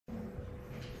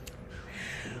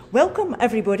Welcome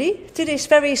everybody to this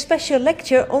very special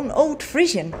lecture on Old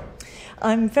Frisian.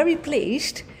 I'm very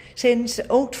pleased, since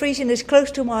Old Frisian is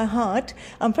close to my heart,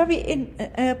 I'm very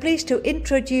pleased to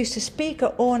introduce the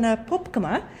speaker, Anne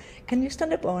Popkema. Can you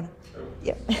stand up, Anne?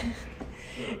 Yeah.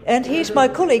 And he's my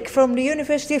colleague from the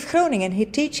University of Groningen. He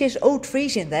teaches Old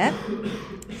Frisian there.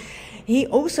 He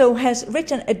also has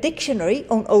written a dictionary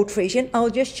on Old Frisian. I'll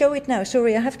just show it now.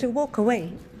 Sorry, I have to walk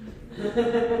away.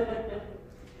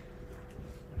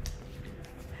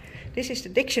 This is the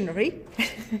dictionary.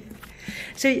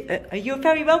 So you're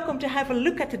very welcome to have a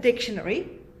look at the dictionary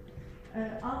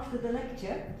after the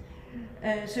lecture.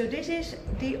 So this is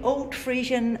the Old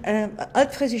Frisian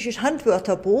Old Frisisches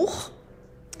Handwörterbuch.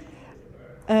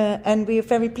 And we are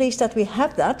very pleased that we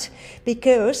have that,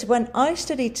 because when I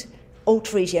studied Old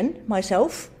Frisian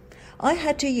myself, I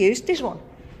had to use this one.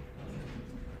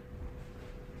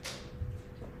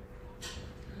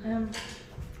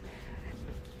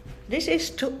 This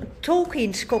is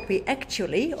Tolkien's copy,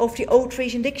 actually, of the Old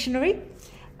Frisian dictionary,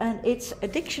 and it's a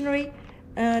dictionary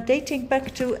dating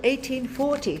back to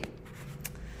 1840.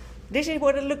 This is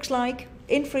what it looks like.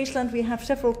 In Friesland we have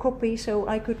several copies, so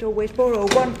I could always borrow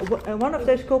one of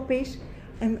those copies.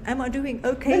 Am I doing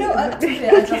okay? No, I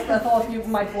thought you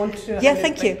might want to. Yeah,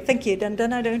 thank you.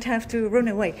 Then I don't have to run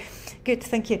away. Good,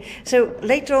 thank you. So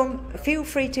later on, feel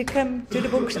free to come to the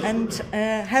books and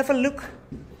have a look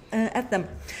at them.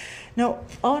 Now,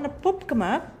 Anne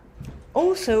Popkema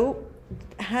also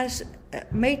has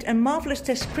made a marvelous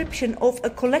description of a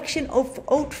collection of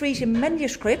Old Frisian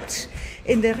manuscripts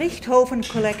in the Richthofen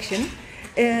collection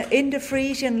in the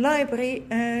Frisian Library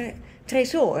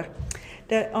Tresor.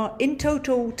 There are in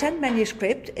total 10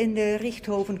 manuscripts in the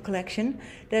Richthofen collection.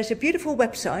 There's a beautiful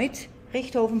website,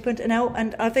 richthofen.nl,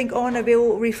 and I think Anne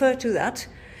will refer to that.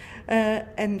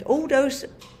 And all those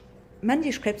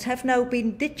manuscripts have now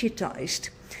been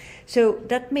digitized. So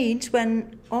that means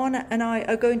when Anne and I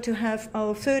are going to have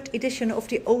our third edition of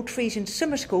the Old Frisian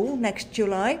Summer School next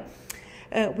July,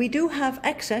 we do have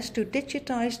access to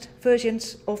digitized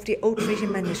versions of the Old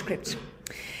Frisian manuscripts.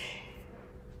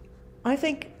 I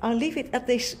think I'll leave it at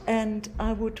this, and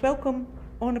I would welcome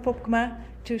Anne Popkema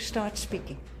to start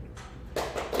speaking.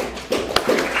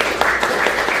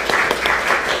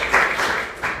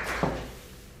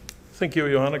 Thank you,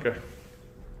 Johanneke.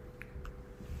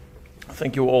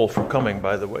 Thank you all for coming,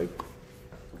 by the way.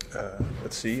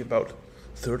 Let's see, about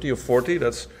 30 or 40.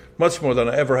 That's much more than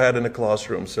I ever had in a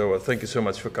classroom, so thank you so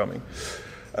much for coming.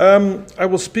 I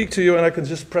will speak to you, and I can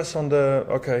just press on the...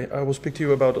 Okay, I will speak to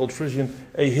you about Old Frisian,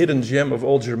 a hidden gem of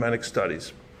Old Germanic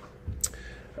studies.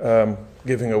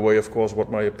 Giving away, of course,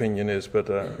 what my opinion is, but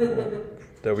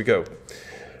there we go.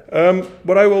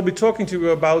 What I will be talking to you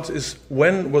about is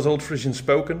when was Old Frisian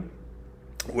spoken?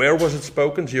 Where was it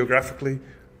spoken geographically?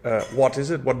 What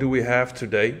is it? What do we have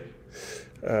today?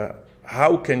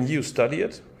 How can you study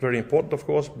it? Very important, of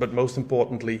course, but most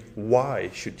importantly, why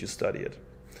should you study it?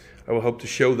 I will hope to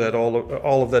show that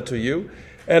all of that to you.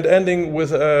 And ending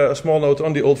with a small note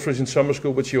on the Old Frisian Summer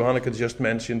School, which Johanneke just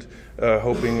mentioned,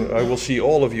 hoping I will see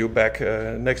all of you back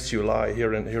next July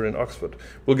here in Oxford.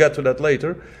 We'll get to that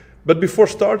later. But before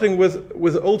starting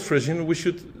with Old Frisian, we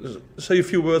should say a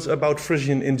few words about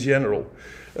Frisian in general.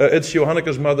 It's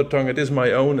Johanneke's mother tongue. It is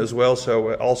my own as well,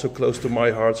 so also close to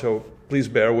my heart. So please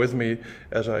bear with me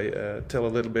as I tell a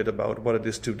little bit about what it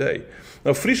is today.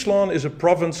 Now, Friesland is a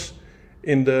province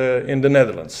in the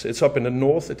Netherlands. It's up in the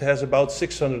north. It has about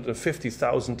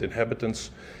 650,000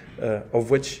 inhabitants, of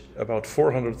which about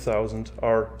 400,000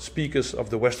 are speakers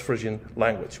of the West Frisian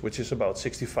language, which is about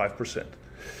 65%.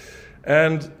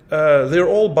 And they're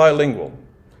all bilingual.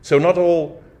 So not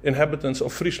all inhabitants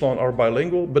of Friesland are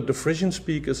bilingual, but the Frisian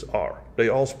speakers are. They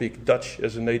all speak Dutch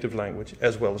as a native language,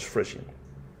 as well as Frisian.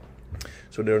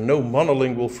 So there are no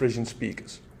monolingual Frisian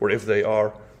speakers, or if they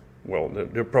are, well,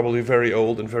 they're probably very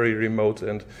old and very remote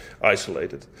and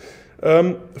isolated.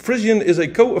 Frisian is a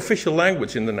co-official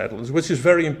language in the Netherlands, which is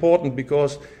very important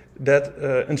because that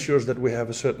ensures that we have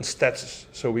a certain status,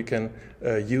 so we can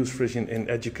use Frisian in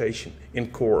education, in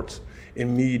court,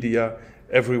 in media,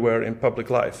 everywhere in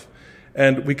public life.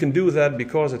 And we can do that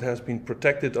because it has been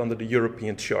protected under the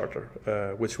European Charter,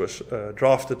 which was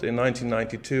drafted in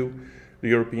 1992, the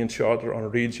European Charter on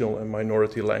Regional and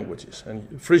Minority Languages.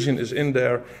 And Frisian is in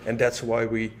there, and that's why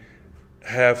we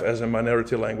have, as a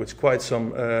minority language, quite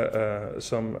some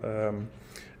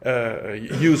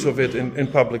use of it in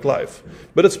public life.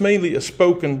 But it's mainly a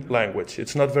spoken language.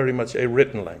 It's not very much a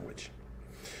written language.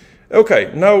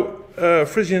 Okay, now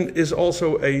Frisian is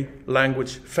also a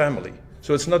language family.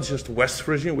 So it's not just West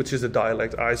Frisian, which is the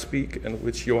dialect I speak and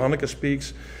which Johanneke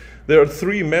speaks, There are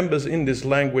three members in this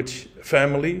language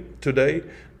family today.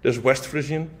 There's West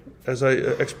Frisian, as I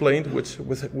explained,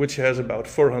 which has about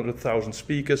 400,000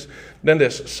 speakers. Then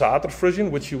there's Sater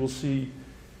Frisian, which you will see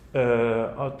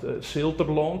at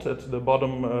Silterland, at the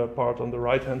bottom part on the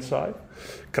right-hand side.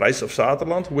 Kreis of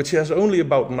Saterland, which has only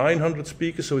about 900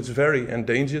 speakers, so it's very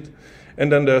endangered.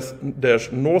 And then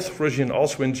there's North Frisian,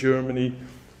 also in Germany,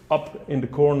 up in the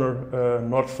corner,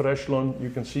 North Friesland, you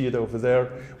can see it over there,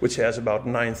 which has about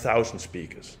 9,000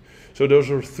 speakers. So those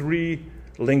are three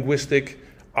linguistic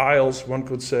isles, one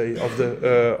could say, of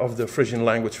the Frisian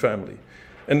language family.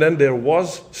 And then there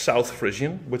was South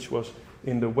Frisian, which was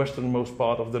in the westernmost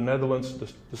part of the Netherlands,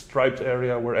 the striped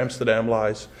area where Amsterdam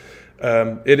lies.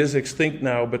 It is extinct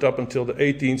now, but up until the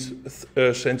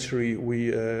 18th century,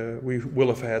 we will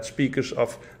have had speakers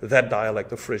of that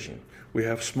dialect of Frisian. We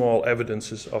have small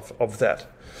evidences of that.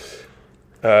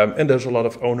 And there's a lot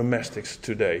of onomastics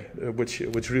today,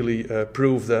 which really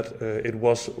prove that it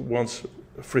was once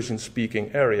a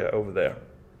Frisian-speaking area over there.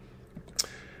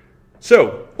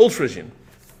 So, Old Frisian.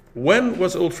 When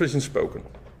was Old Frisian spoken?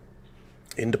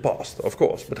 In the past, of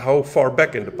course, but how far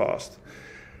back in the past?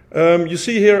 You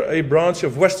see here a branch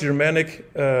of West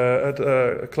Germanic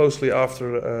closely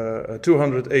after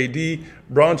 200 AD,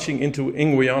 branching into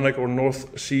Anglo-Germanic or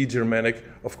North Sea Germanic,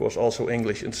 of course also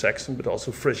English and Saxon, but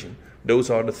also Frisian. Those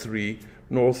are the three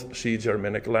North Sea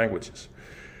Germanic languages.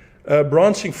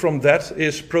 Branching from that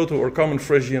is Proto or Common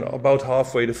Frisian about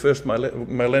halfway the first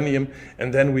millennium,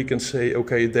 and then we can say,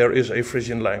 okay, there is a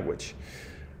Frisian language.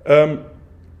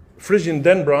 Frisian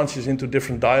then branches into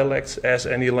different dialects, as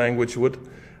any language would.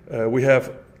 We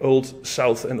have Old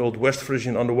South and Old West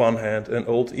Frisian on the one hand, and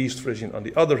Old East Frisian on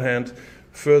the other hand,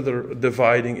 further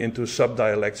dividing into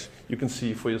subdialects. You can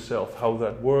see for yourself how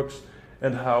that works,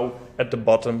 and how at the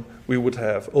bottom we would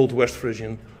have Old West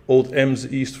Frisian, Old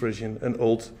Ems East Frisian, and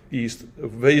Old East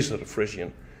Weser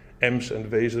Frisian. Ems and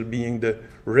Weser being the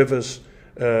rivers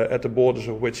at the borders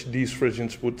of which these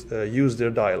Frisians would use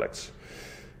their dialects.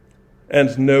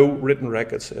 And no written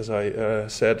records, as I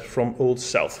said, from Old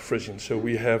South Frisian. So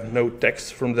we have no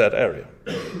texts from that area.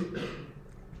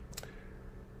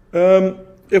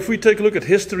 If we take a look at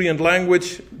history and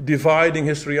language, dividing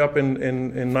history up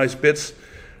in nice bits,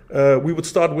 we would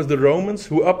start with the Romans,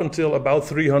 who up until about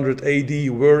 300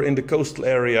 AD were in the coastal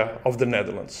area of the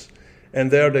Netherlands.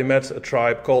 And there they met a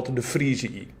tribe called the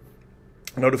Frisii.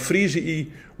 Now the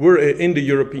Frisii were an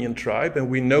Indo-European tribe, and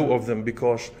we know of them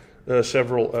because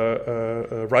several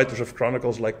writers of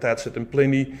chronicles like Tacit and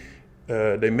Pliny,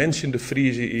 they mentioned the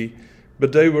Frisii,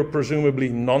 but they were presumably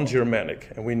non-Germanic.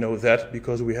 And we know that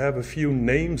because we have a few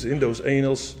names in those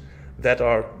annals that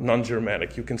are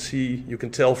non-Germanic. You can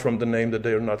tell from the name that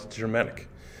they are not Germanic.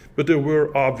 But they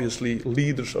were obviously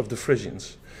leaders of the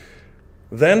Frisians.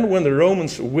 Then when the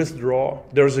Romans withdraw,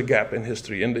 there's a gap in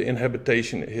history, in the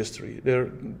inhabitation history.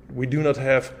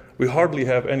 We hardly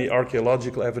have any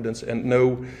archaeological evidence and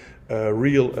no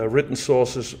real written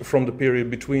sources from the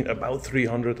period between about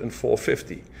 300 and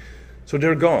 450. So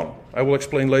they're gone. I will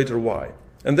explain later why.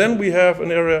 And then we have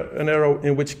an era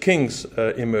in which kings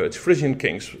emerge, Frisian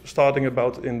kings, starting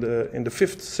about in the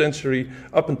 5th century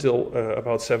up until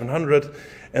about 700.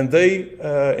 And they,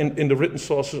 in the written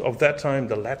sources of that time,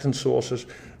 the Latin sources,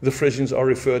 the Frisians are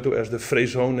referred to as the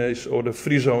Fresones or the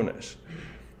Frisones.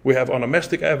 We have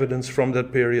onomastic evidence from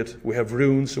that period. We have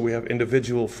runes, we have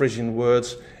individual Frisian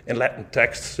words in Latin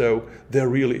texts. So there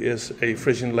really is a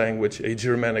Frisian language, a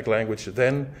Germanic language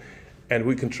then. And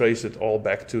we can trace it all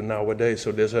back to nowadays.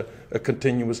 So there's a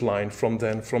continuous line from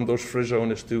then, from those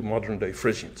Frisones to modern day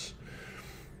Frisians.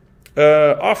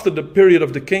 After the period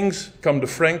of the kings come the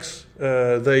Franks.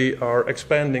 They are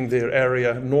expanding their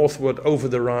area northward over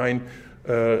the Rhine,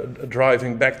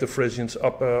 driving back the Frisians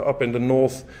up in the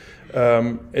north.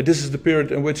 And this is the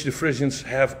period in which the Frisians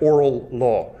have oral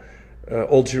law,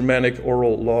 Old Germanic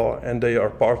oral law, and they are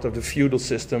part of the feudal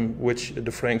system which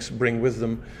the Franks bring with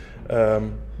them.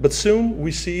 But soon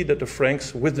we see that the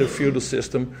Franks, with their feudal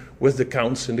system, with the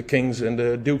counts and the kings and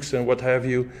the dukes and what have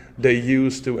you, they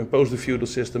use to impose the feudal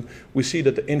system, we see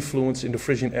that the influence in the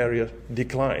Frisian area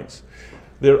declines.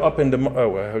 They're up in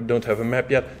I don't have a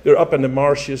map yet. They're up in the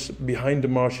marshes, behind the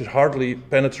marshes, hardly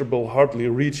penetrable, hardly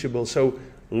reachable. So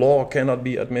law cannot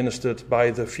be administered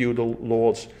by the feudal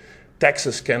lords.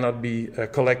 Taxes cannot be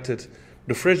collected.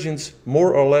 The Frisians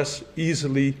more or less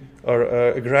easily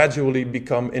or gradually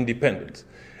become independent.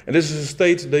 And this is a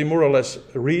state they more or less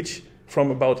reach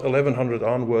from about 1100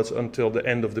 onwards until the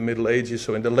end of the Middle Ages.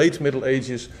 So in the late Middle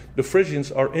Ages, the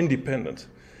Frisians are independent,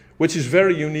 which is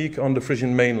very unique on the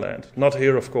Frisian mainland. Not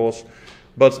here, of course.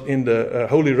 but in the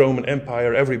Holy Roman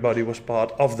Empire, everybody was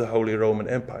part of the Holy Roman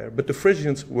Empire. But the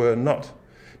Frisians were not.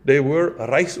 They were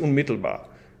Reichsunmittelbar,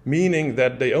 meaning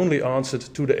that they only answered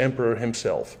to the emperor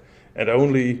himself, and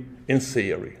only in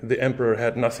theory. The emperor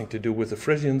had nothing to do with the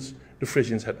Frisians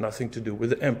had nothing to do with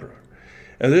the emperor.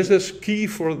 And this is key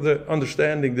for the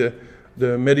understanding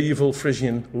the medieval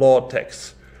Frisian law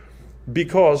texts,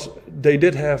 because they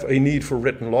did have a need for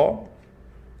written law,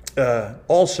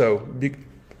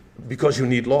 because you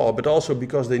need law, but also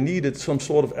because they needed some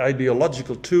sort of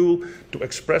ideological tool to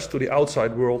express to the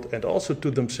outside world and also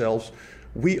to themselves,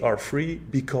 we are free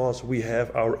because we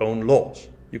have our own laws.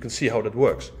 You can see how that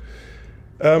works.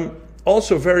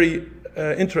 Also very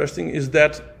interesting is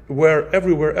that where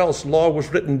everywhere else law was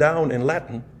written down in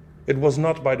Latin, it was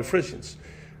not by the Frisians.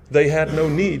 They had no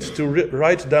need to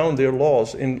write down their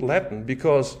laws in Latin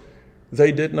because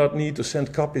they did not need to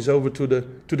send copies over to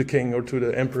the king or to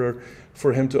the emperor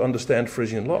for him to understand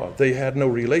Frisian law. They had no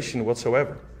relation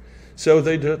whatsoever. So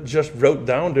they just wrote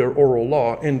down their oral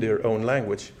law in their own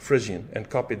language, Frisian, and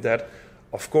copied that.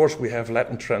 Of course, we have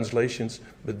Latin translations,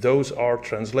 but those are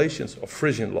translations of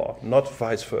Frisian law, not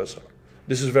vice versa.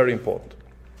 This is very important.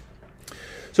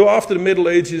 So after the Middle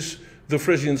Ages, the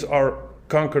Frisians are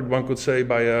conquered, one could say,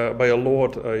 by a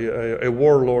lord, a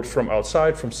warlord from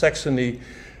outside, from Saxony,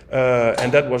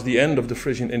 and that was the end of the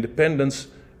Frisian independence,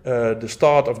 the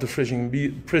start of the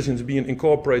Frisians being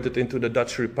incorporated into the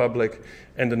Dutch Republic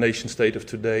and the nation-state of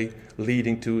today,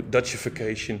 leading to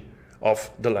Dutchification of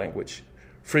the language.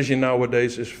 Frisian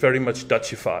nowadays is very much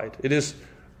Dutchified. It is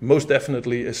most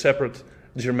definitely a separate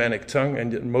Germanic tongue,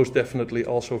 and most definitely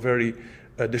also very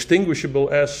distinguishable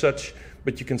as such,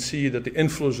 but you can see that the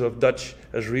influence of Dutch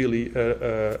has really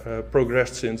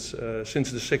progressed since the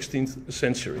 16th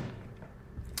century.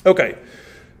 Okay,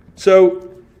 so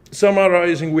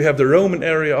summarizing, we have the Roman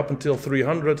area up until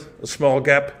 300, a small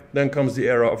gap, then comes the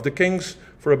era of the kings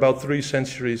for about 3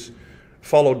 centuries,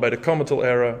 followed by the Comital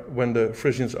era, when the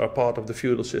Frisians are part of the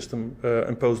feudal system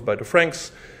imposed by the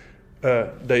Franks.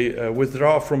 They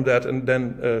withdraw from that, and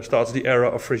then starts the era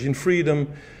of Frisian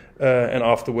freedom, and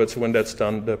afterwards, when that's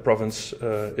done, the province,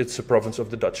 it's a province of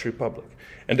the Dutch Republic.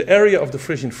 And the area of the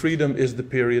Frisian freedom is the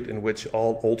period in which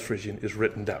all Old Frisian is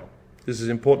written down. This is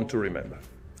important to remember.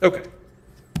 Okay.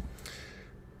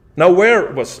 Now,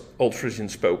 where was Old Frisian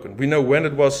spoken? We know when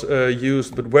it was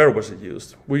used, but where was it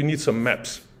used? We need some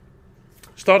maps.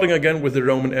 Starting again with the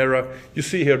Roman era, you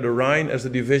see here the Rhine as the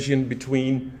division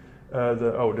between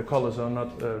the colors are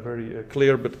not very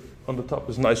clear, but on the top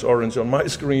is nice orange on my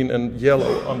screen and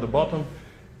yellow on the bottom.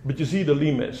 But you see the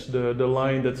limes, the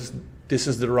line this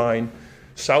is the Rhine,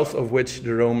 south of which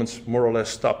the Romans more or less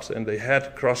stopped, and they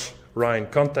had cross-Rhine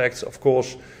contacts, of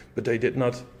course, but they did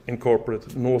not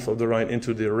incorporate north of the Rhine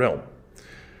into their realm.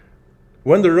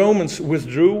 When the Romans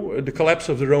withdrew, the collapse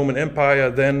of the Roman Empire,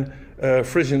 then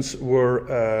Frisians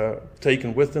were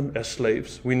taken with them as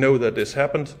slaves. We know that this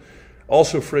happened.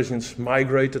 Also, Frisians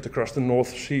migrated across the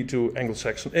North Sea to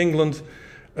Anglo-Saxon England,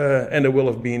 and there will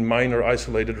have been minor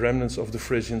isolated remnants of the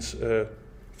Frisians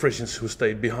who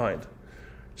stayed behind.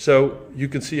 So you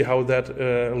can see how that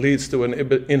leads to an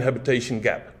inhabitation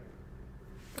gap.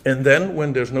 And then,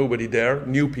 when there's nobody there,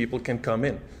 new people can come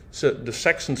in. So the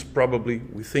Saxons probably,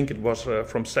 we think it was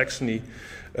from Saxony,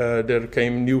 there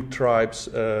came new tribes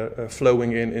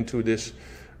flowing into this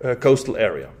coastal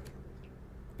area.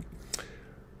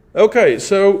 Okay,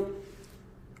 so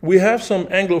we have some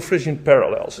Anglo-Frisian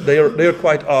parallels. They are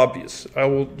quite obvious. I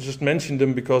will just mention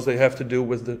them because they have to do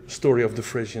with the story of the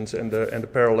Frisians and the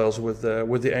parallels with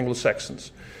the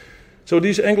Anglo-Saxons. So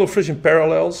these Anglo-Frisian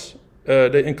parallels,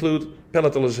 they include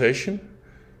palatalization.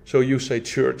 So you say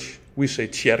church, we say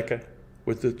tjerke,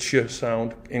 with the ch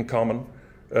sound in common,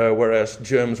 whereas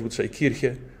Germans would say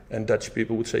kirche and Dutch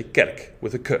people would say kerk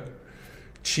with a k.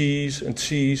 Cheese and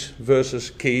cheese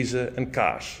versus käse and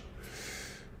kaas.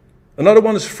 Another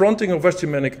one is fronting of West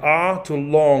Germanic a to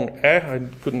long e. I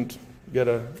couldn't get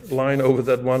a line over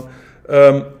that one.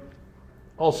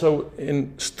 Also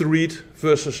in street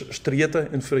versus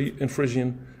striete in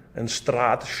Frisian, and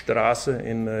straat, straße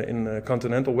in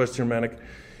continental West Germanic.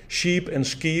 Sheep and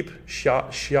skeep,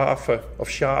 schafe of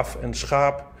schaaf and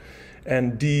schaap,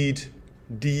 and deed,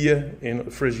 die in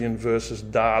Frisian versus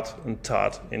daad and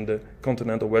taat in the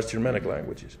continental West Germanic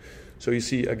languages. So you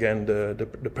see again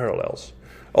the parallels.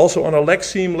 Also on a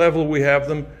lexeme level we have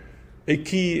them. A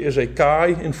key is a kai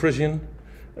in Frisian,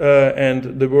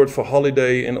 and the word for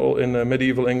holiday in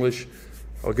medieval English,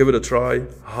 I'll give it a try,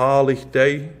 halig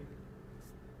day.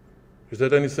 Is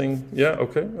that anything? Yeah,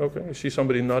 okay. I see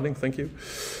somebody nodding, thank you.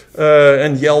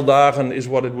 And jeldagen is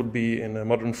what it would be in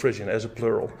modern Frisian as a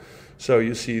plural. So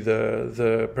you see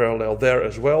the parallel there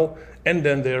as well. And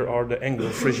then there are the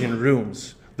Anglo-Frisian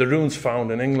runes. The runes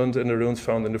found in England and the runes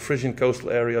found in the Frisian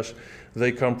coastal areas,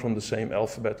 they come from the same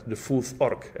alphabet, the Fulth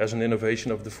Orc, as an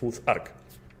innovation of the Fulth Arc.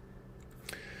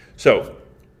 So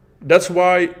that's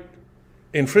why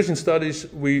in Frisian studies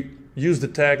we use the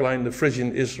tagline, the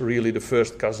Frisian is really the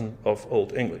first cousin of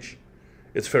Old English.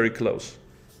 It's very close.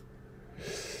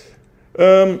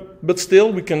 But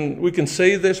still, we can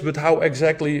say this, but how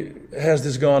exactly has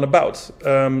this gone about?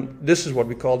 This is what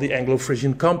we call the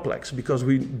Anglo-Frisian complex, because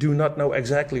we do not know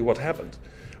exactly what happened.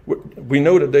 We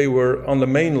know that they were on the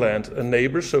mainland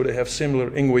neighbors, so they have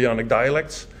similar Anglo-Germanic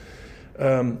dialects.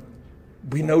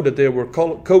 We know that they were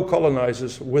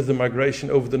co-colonizers with the migration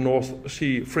over the North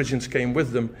Sea. Frisians came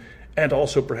with them, and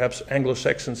also perhaps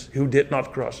Anglo-Saxons who did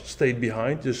not cross stayed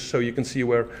behind, just so you can see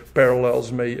where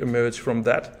parallels may emerge from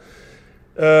that.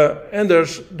 And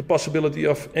there's the possibility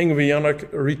of Anglo-Germanic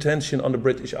retention on the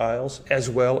British Isles as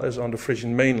well as on the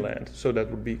Frisian mainland. So that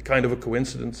would be kind of a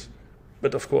coincidence,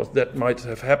 but of course that might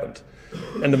have happened.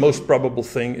 And the most probable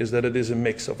thing is that it is a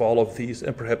mix of all of these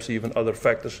and perhaps even other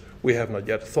factors we have not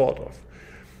yet thought of.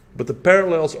 But the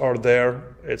parallels are there.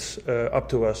 It's up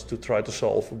to us to try to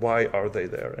solve why are they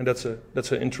there. And that's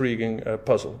an intriguing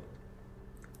puzzle.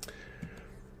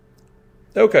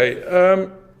 Okay.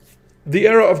 The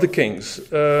era of the kings,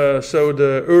 so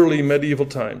the early medieval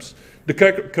times. The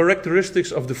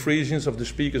characteristics of the Frisians, of the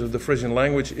speakers of the Frisian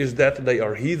language, is that they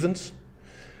are heathens,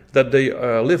 that they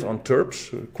live on turps,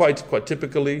 quite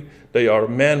typically. They are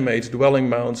man-made dwelling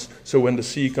mounds, so when the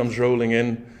sea comes rolling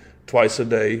in twice a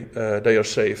day, they are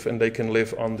safe and they can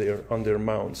live on their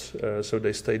mounds, so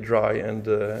they stay dry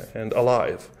and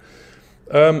alive.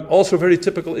 Also very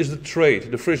typical is the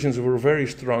trade. The Frisians were very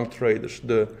strong traders.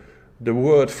 The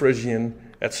word Frisian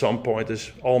at some point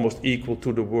is almost equal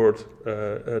to the word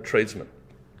tradesman.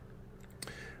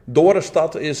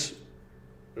 Dorestad is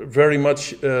very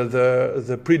much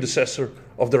the predecessor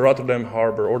of the Rotterdam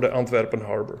harbor or the Antwerpen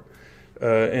harbor.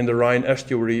 In the Rhine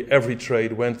estuary, every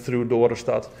trade went through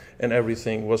Dorestad and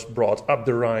everything was brought up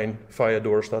the Rhine via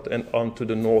Dorestad and onto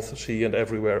the North Sea and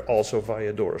everywhere also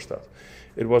via Dorestad.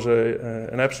 It was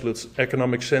an absolute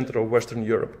economic center of Western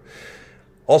Europe.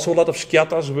 Also, a lot of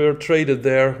sciatas were traded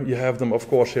there. You have them, of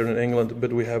course, here in England,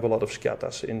 but we have a lot of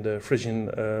sciatas in the Frisian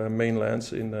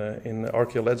mainlands, in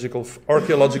archaeological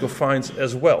finds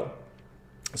as well.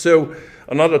 So,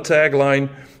 another tagline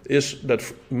is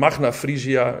that Magna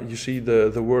Frisia, you see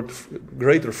the word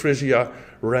Greater Frisia,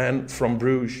 ran from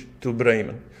Bruges to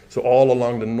Bremen. So, all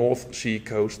along the North Sea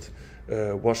coast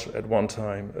was at one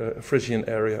time a Frisian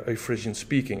area, a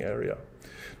Frisian-speaking area.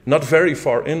 Not very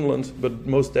far inland, but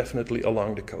most definitely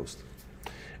along the coast.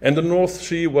 And the North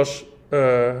Sea was,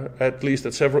 at least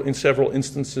in several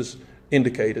instances,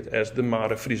 indicated as the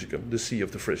Mare Frysicum, the Sea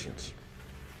of the Frisians.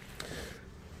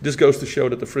 This goes to show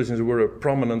that the Frisians were a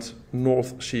prominent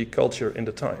North Sea culture at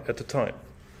the time.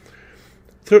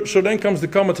 So then comes the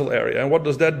Comital area, and what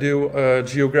does that do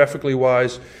geographically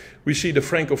wise? We see the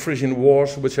Franco-Frisian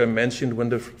Wars, which I mentioned, when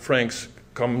the Franks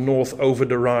come north over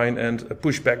the Rhine and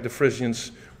push back the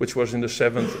Frisians, which was in the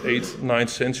 7th, 8th, 9th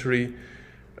century.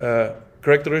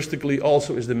 Characteristically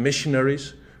also is the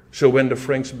missionaries. So when the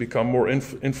Franks become more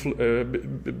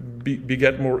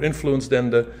beget more influence,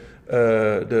 then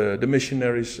the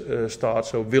missionaries start.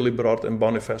 So Willibrord and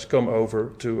Boniface come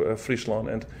over to Friesland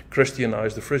and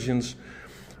Christianize the Frisians.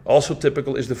 Also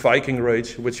typical is the Viking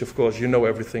Rage, which of course you know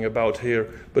everything about here,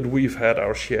 but we've had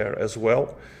our share as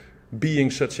well.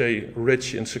 Being such a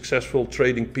rich and successful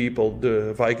trading people,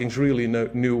 the Vikings really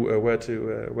knew where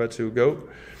to go.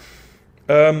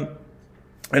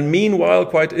 And meanwhile,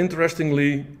 quite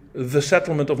interestingly, the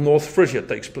settlement of North Frisia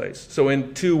takes place. So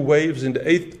in two waves, in the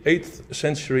 8th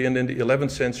century and in the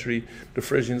 11th century, the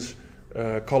Frisians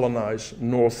colonize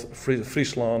North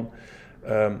Friesland.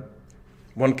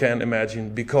 One can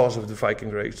imagine because of the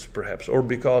Viking Raids, perhaps, or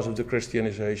because of the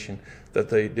Christianization, that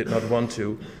they did not want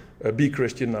to be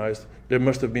Christianized. There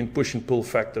must have been push and pull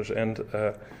factors, and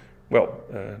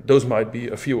those might be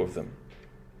a few of them.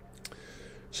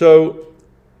 So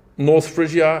North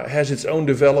Frisia has its own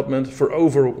development for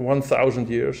over 1,000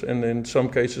 years, and in some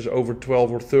cases over 12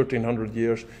 or 1,300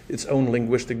 years, its own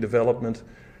linguistic development,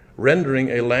 rendering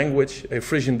a language, a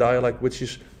Frisian dialect, which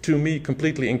is, to me,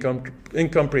 completely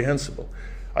incomprehensible.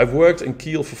 I've worked in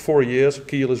Kiel for 4 years.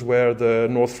 Kiel is where the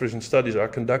North Frisian studies are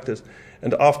conducted.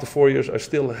 And after 4 years, I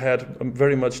still had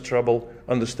very much trouble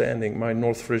understanding my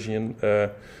North Frisian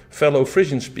fellow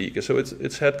Frisian speakers. So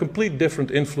it's had complete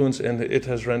different influence, and it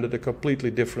has rendered a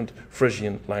completely different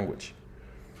Frisian language.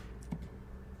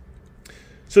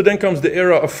 So then comes the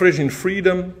era of Frisian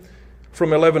freedom.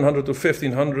 From 1100 to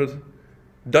 1500,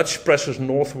 Dutch presses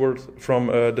northward from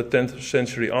the 10th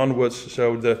century onwards,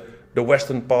 so the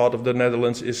western part of the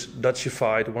Netherlands is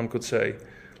Dutchified, one could say.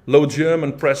 Low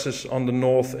German presses on the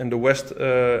north and the west,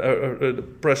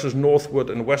 presses northward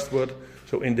and westward,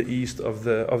 so in the east of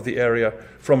the area,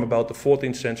 from about the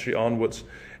 14th century onwards.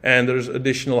 And there's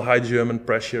additional High German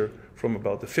pressure from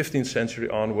about the 15th century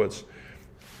onwards,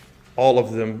 all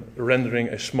of them rendering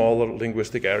a smaller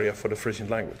linguistic area for the Frisian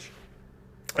language.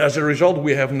 As a result,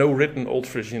 we have no written Old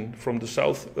Frisian from the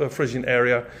South Frisian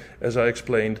area, as I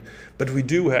explained, but we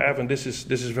do have, and this is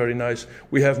very nice,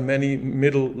 we have many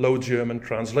Middle Low German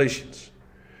translations.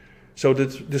 So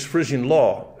that this Frisian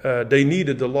law, they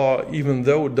needed the law even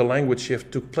though the language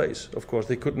shift took place. Of course,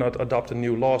 they could not adopt a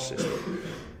new law system.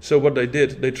 So what they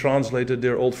did, they translated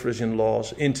their Old Frisian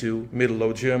laws into Middle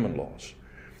Low German laws.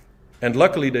 And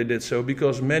luckily they did so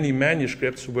because many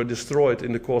manuscripts were destroyed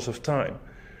in the course of time.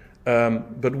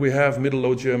 But we have Middle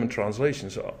Low German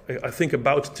translations. I think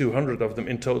about 200 of them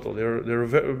in total. There are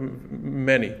very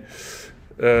many.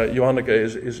 Johanneke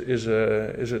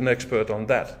is an expert on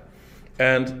that.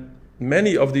 And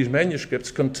many of these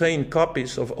manuscripts contain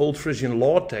copies of Old Frisian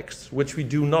law texts, which we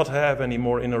do not have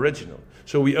anymore in original.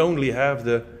 So we only have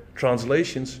the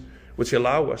translations which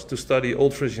allow us to study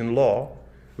Old Frisian law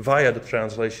via the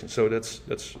translation. So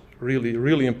that's really,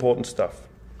 really important stuff.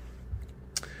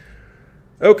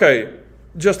 Okay,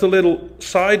 just a little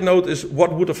side note is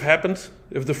what would have happened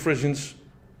if the Frisians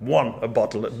won a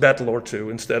battle or two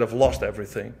instead of lost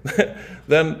everything.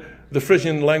 Then the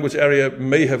Frisian language area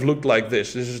may have looked like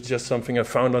this. This is just something I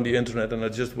found on the internet and I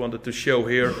just wanted to show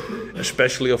here,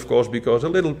 especially of course because a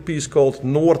little piece called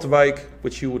Noordwijk,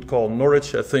 which you would call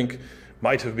Norwich, I think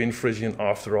might have been Frisian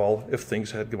after all if things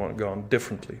had gone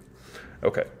differently.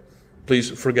 Okay,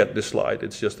 please forget this slide.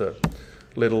 It's just a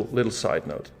little side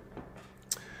note.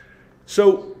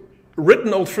 So,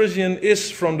 written Old Frisian is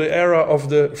from the era of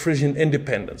the Frisian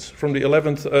independence, from the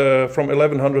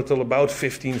 1100 till about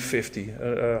 1550,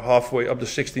 halfway up the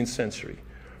 16th century.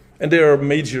 And there are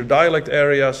major dialect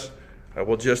areas. I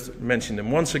will just mention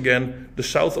them once again. The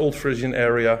South Old Frisian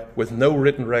area with no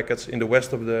written records in the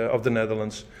west of the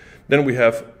Netherlands. Then we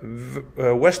have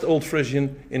West Old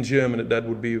Frisian in German, that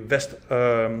would be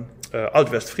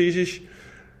Alt-West-Friesisch,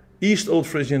 East Old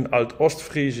Frisian,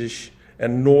 Alt-Ost-Friesisch,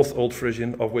 and North Old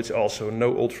Frisian, of which also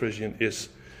no Old Frisian is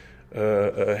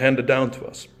handed down to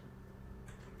us.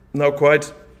 Now,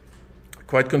 quite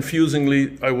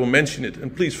confusingly, I will mention it,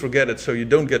 and please forget it so you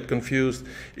don't get confused,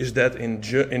 is that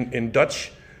in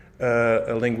Dutch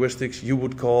linguistics, you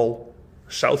would call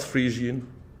South Frisian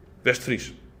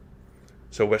West-Fries.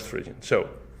 So West Frisian. So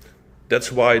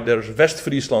that's why there's West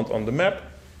Friesland on the map.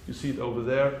 You see it over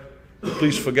there.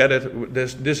 Please forget it.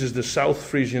 This is the South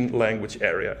Frisian language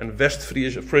area, and West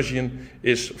Frisian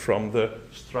is from the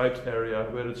striped area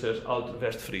where it says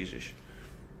Alt-West-Friesisch.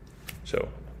 So,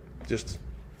 just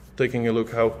taking a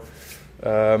look how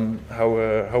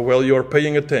well you're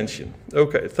paying attention.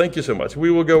 Okay, thank you so much. We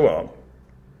will go on.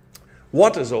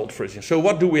 What is Old Frisian? So,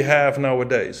 what do we have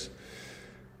nowadays?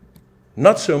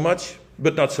 Not so much,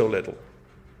 but not so little.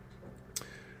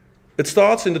 It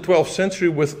starts in the 12th century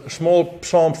with small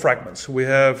psalm fragments. We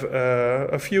have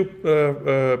a few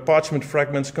parchment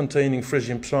fragments containing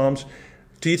Frisian psalms,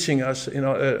 teaching us,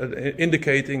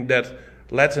 indicating that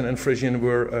Latin and Frisian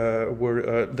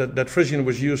that Frisian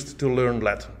was used to learn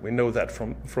Latin. We know that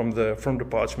from the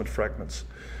parchment fragments.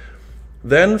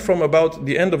 Then, from about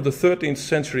the end of the 13th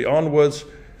century onwards,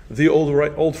 the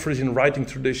old Frisian writing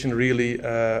tradition really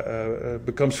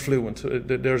becomes fluent.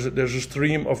 There's a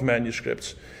stream of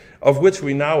manuscripts, of which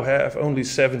we now have only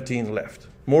 17 left,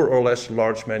 more or less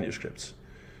large manuscripts.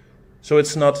 So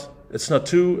it's not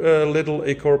too little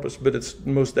a corpus, but it's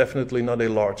most definitely not a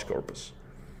large corpus.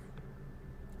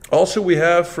 Also, we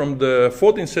have from the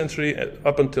 14th century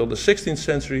up until the 16th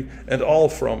century, and all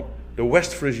from the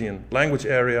West Frisian language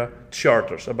area,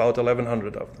 charters, about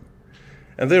 1,100 of them.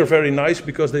 And they're very nice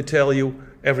because they tell you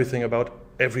everything about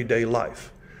everyday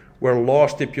life, where law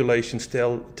stipulations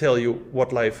tell you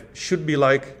what life should be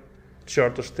like.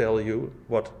 Charters tell you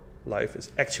what life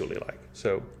is actually like.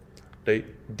 So they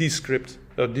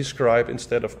describe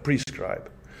instead of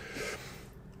prescribe.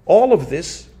 All of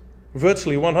this,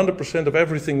 virtually 100% of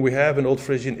everything we have in Old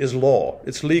Frisian is law.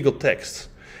 It's legal texts.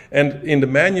 And in the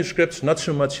manuscripts, not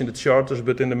so much in the charters,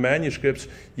 but in the manuscripts,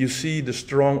 you see the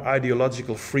strong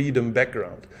ideological freedom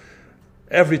background.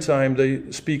 Every time they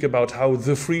speak about how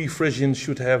the free Frisian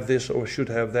should have this or should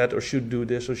have that or should do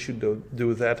this or should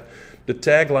do that, the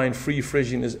tagline Free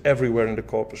Frisian is everywhere in the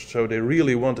corpus. So they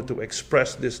really wanted to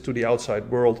express this to the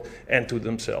outside world and to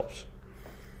themselves.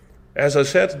 As I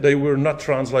said, they were not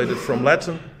translated from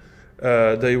Latin.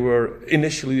 They were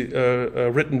initially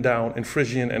written down in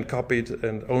Frisian and copied,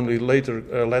 and only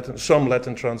later some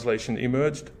Latin translation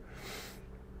emerged.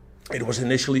 It was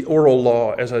initially oral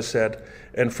law, as I said,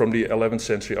 and from the 11th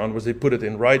century onwards they put it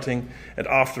in writing, and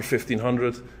after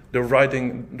 1500 the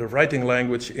writing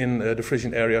language in the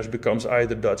Frisian areas becomes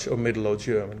either Dutch or Middle Low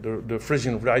German. The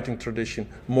Frisian writing tradition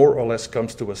more or less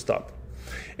comes to a stop.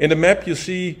 In the map you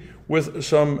see with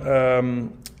some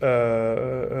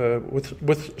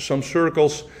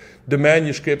circles the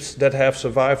manuscripts that have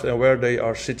survived and where they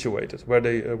are situated,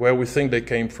 where we think they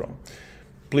came from.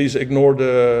 Please ignore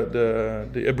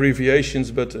the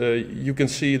abbreviations, but you can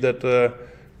see that the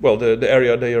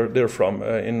area they're from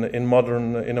in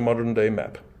a modern day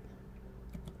map.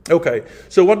 Okay,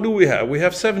 so what do we have? We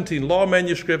have 17 law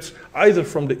manuscripts, either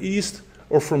from the east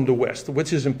or from the west,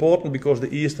 which is important because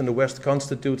the east and the west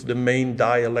constitute the main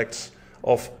dialects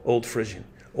of Old Frisian,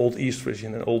 Old East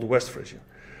Frisian and Old West Frisian.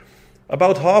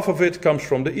 About half of it comes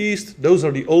from the east. Those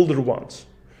are the older ones.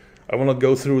 I will not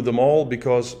go through them all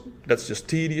because that's just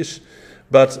tedious,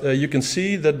 but you can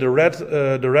see that the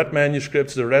red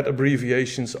manuscripts, the red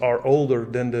abbreviations are older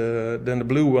than the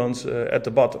blue ones at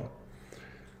the bottom.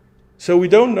 So we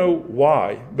don't know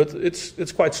why, but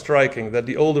it's quite striking that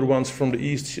the older ones from the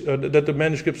east, that the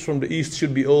manuscripts from the east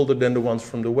should be older than the ones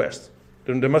from the west.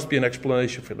 There must be an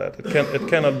explanation for that. It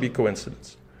cannot be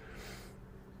coincidence.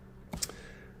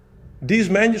 These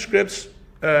manuscripts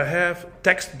have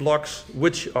text blocks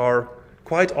which are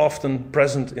quite often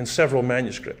present in several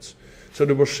manuscripts. So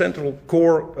there were central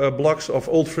core blocks of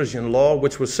Old Frisian law,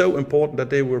 which was so important that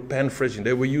they were pan-Frisian.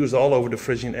 They were used all over the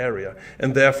Frisian area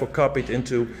and therefore copied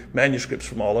into manuscripts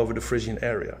from all over the Frisian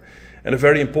area. And a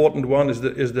very important one is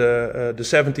the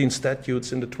 17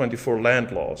 statutes and the 24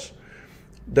 land laws.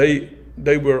 They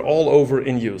were all over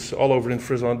in use, all over in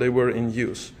Friesland they were in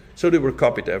use. So they were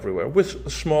copied everywhere, with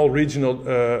small regional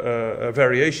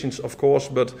variations, of course,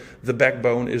 but the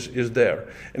backbone is there.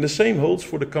 And the same holds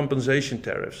for the compensation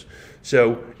tariffs.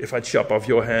 So if I chop off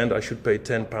your hand, I should pay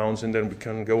 £10 and then we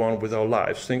can go on with our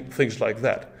lives, things like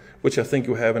that, which I think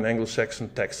you have in Anglo-Saxon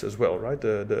texts as well, right?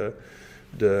 The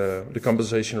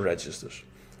compensation registers.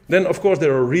 Then, of course,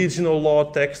 there are regional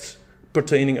law texts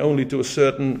pertaining only to a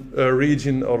certain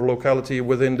region or locality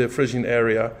within the Frisian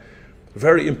area.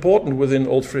 Very important within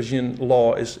Old Frisian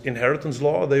law is inheritance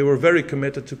law. They were very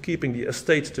committed to keeping the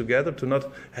estates together, to not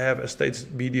have estates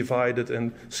be divided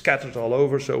and scattered all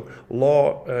over. So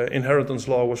inheritance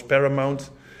law was paramount.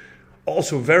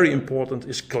 Also very important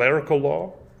is clerical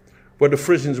law, where the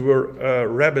Frisians were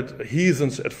rabid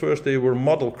heathens at first. They were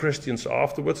model Christians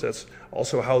afterwards. That's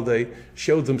also how they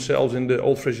showed themselves in the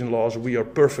Old Frisian laws. We are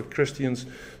perfect Christians.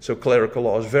 So clerical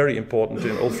law is very important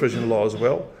in Old Frisian law as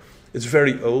well. It's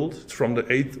very old. It's from the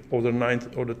 8th or the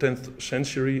 9th or the 10th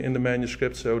century in the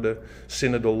manuscript, so the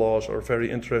synodal laws are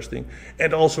very interesting.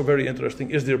 And also very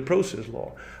interesting is their process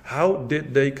law. How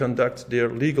did they conduct their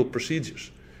legal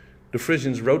procedures? The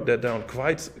Frisians wrote that down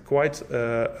quite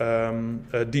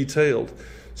detailed.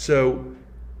 So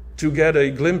to get a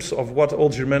glimpse of what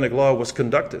Old Germanic law was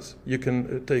conducted, you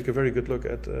can take a very good look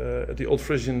at the Old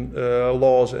Frisian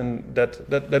laws, and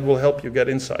that will help you get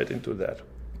insight into that.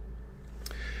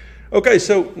 Okay,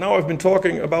 so now I've been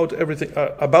talking about everything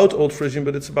about Old Frisian,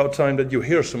 but it's about time that you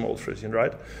hear some Old Frisian,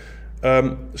 right?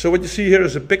 So what you see here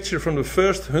is a picture from the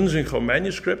first Hunsingo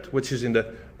manuscript, which is in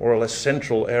the more or less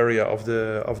central area of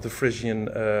the Frisian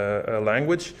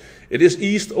language. It is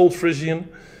East Old Frisian.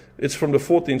 It's from the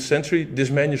 14th century, this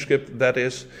manuscript that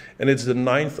is, and it's the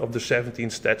 9th of the 17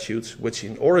 statutes, which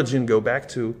in origin go back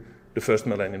to the first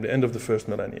millennium, the end of the first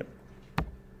millennium.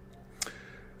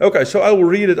 Okay, so I will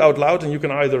read it out loud, and you can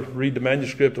either read the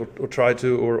manuscript or try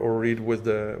to, or read with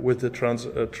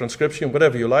the transcription,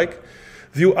 whatever you like.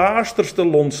 View aasterste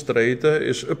Londstrete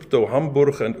is up to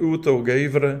Hamburg en uto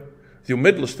Gevere. View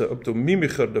middelste up to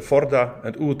Mimiger de Forda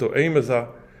en uto Emetha.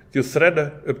 View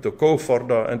thredde up to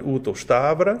Koforda en uto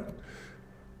Stavere.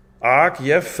 Aak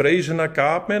jef frezena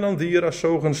kaapmen an dira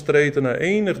sogen stretena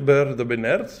enig berde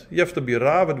benert. Jef de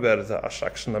biravet werde a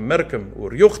Saxena merkem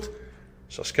oer jocht.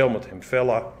 So skelmet him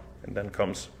fella, and then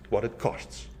comes what it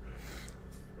costs.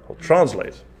 I'll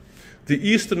translate. The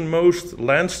easternmost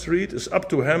land street is up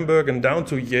to Hamburg and down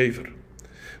to Jever.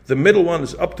 The middle one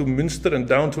is up to Münster and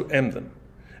down to Emden.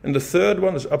 And the third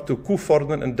one is up to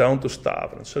Koevorden and down to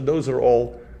Staveren. So those are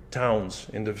all towns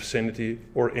in the vicinity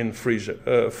or in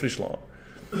Friesland.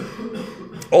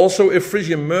 Also, if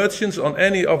Frisian merchants on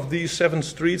any of these 7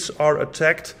 streets are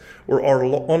attacked or are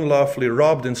unlawfully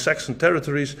robbed in Saxon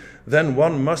territories, then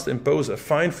one must impose a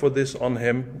fine for this on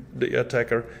him, the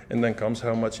attacker, and then comes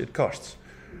how much it costs.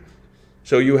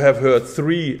 So you have heard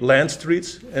 3 land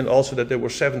streets, and also that there were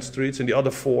 7 streets, and the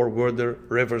other 4 were the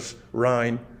rivers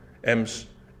Rhine, Ems,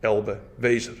 Elbe,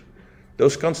 Weser.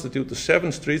 Those constitute the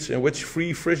 7 streets in which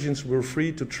free Frisians were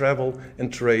free to travel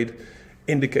and trade,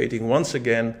 indicating once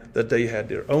again that they had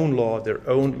their own law, their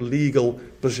own legal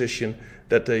position,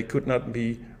 that they could not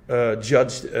be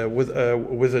judged with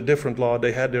a different law.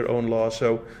 They had their own law.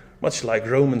 So much like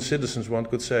Roman citizens, one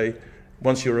could say,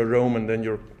 once you're a Roman, then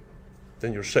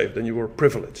you're safe, then you were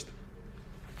privileged.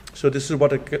 So this is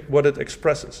what it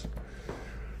expresses.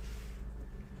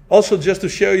 Also, just to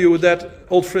show you that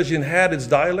Old Frisian had its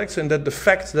dialects, and that the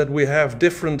fact that we have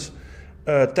different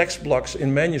text blocks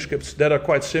in manuscripts that are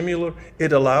quite similar,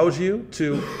 it allows you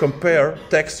to compare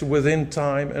texts within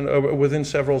time and within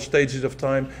several stages of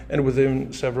time and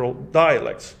within several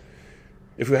dialects.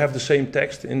 If you have the same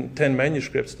text in 10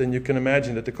 manuscripts, then you can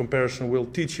imagine that the comparison will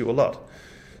teach you a lot.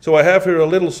 So I have here a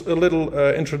little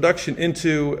introduction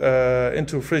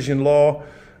into Frisian law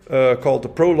called the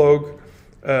prologue.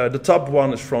 The top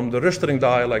one is from the Rustering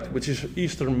dialect, which is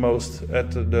easternmost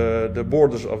at the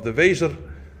borders of the Weser.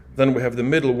 Then we have the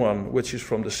middle one, which is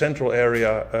from the central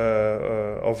area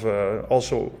of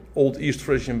also Old East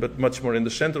Frisian, but much more in the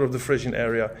center of the Frisian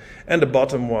area. And the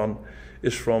bottom one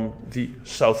is from the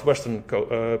southwestern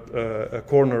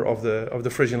corner of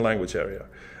the Frisian language area.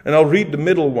 And I'll read the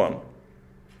middle one.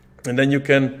 And then you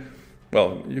can,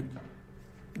 well,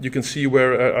 you can see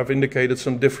where I've indicated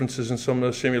some differences and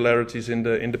some similarities in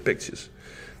the pictures.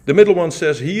 The middle one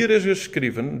says, hier is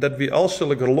geschreven dat we al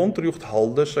zulke grondrucht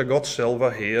halden, so God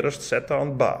selva heerst zette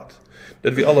aan baat.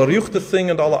 Dat we alle ruchte thing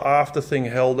and alle after thing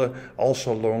helden, al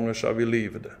so long as we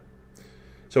leefde.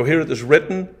 So here it is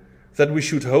written that we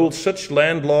should hold such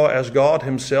land law as God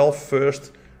himself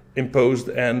first imposed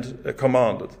and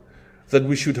commanded. That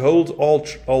we should hold all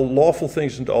lawful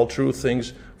things and all true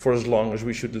things for as long as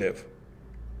we should live.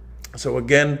 So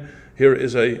again, here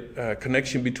is a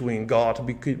connection between God,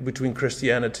 between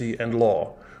Christianity and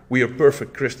law. We are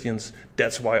perfect Christians.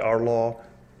 That's why our law,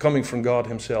 coming from God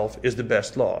himself, is the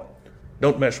best law.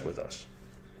 Don't mess with us.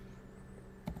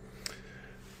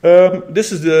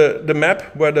 This is the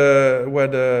map where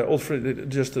the Old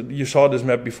Frisian, you saw this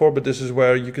map before, but this is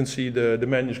where you can see the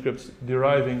manuscripts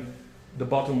deriving. The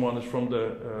bottom one is from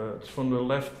the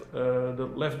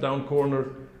left down corner.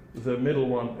 The middle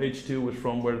one, H2, is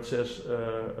from where it says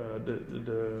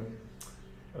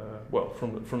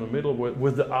from the middle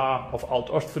with the A of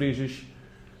Alt-Ostfriesisch,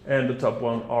 and the top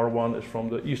one, R1, is from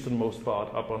the easternmost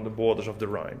part up on the borders of the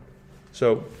Rhine.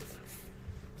 So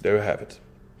there you have it.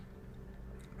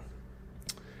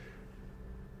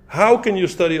 How can you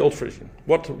study Old Frisian?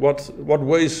 What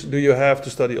ways do you have to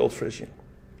study Old Frisian?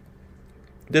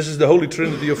 This is the holy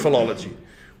trinity of philology.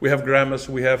 We have grammars,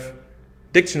 we have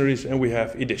dictionaries, and we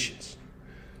have editions.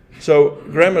 So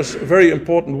grammars, a very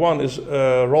important one is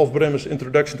Rolf Bremmer's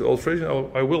Introduction to Old Frisian.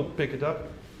 I will pick it up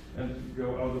and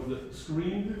go out of the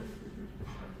screen.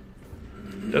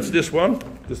 That's this one,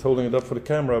 just holding it up for the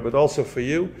camera, but also for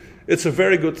you. It's a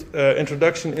very good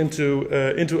introduction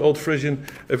into Old Frisian,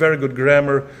 a very good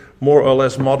grammar, more or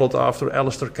less modeled after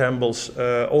Alistair Campbell's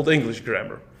Old English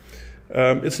grammar.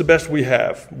 It's the best we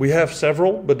have. We have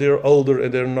several, but they're older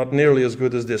and they're not nearly as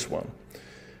good as this one.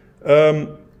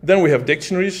 Then we have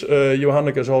dictionaries.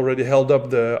 Johanneke has already held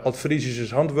up the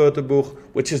Alt-Friesisches Handwörterbuch,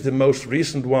 which is the most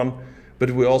recent one,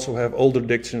 but we also have older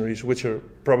dictionaries, which are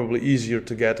probably easier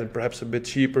to get and perhaps a bit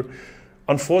cheaper.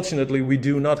 Unfortunately, we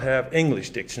do not have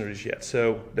English dictionaries yet,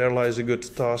 so there lies a good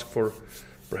task for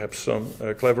perhaps some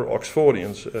clever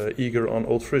Oxfordians eager on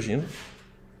Old Frisian.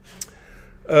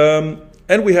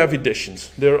 And we have editions.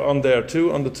 They're on there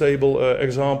too, on the table,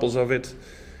 examples of it.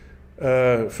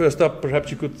 First up,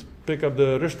 perhaps you could pick up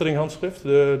the Rustering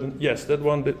Handschrift. Yes, that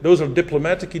one. Those are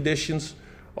diplomatic editions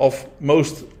of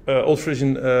most Old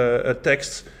Frisian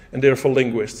texts, and they're for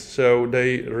linguists. So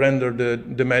they render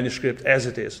the manuscript as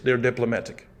it is. They're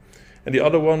diplomatic. And the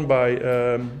other one by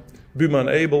Buma and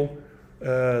Abel,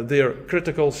 they're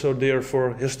critical, so they're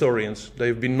for historians.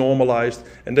 They've been normalized,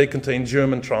 and they contain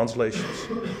German translations.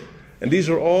 And these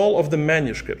are all of the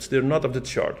manuscripts. They're not of the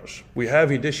charters. We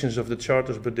have editions of the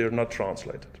charters, but they're not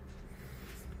translated.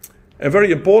 And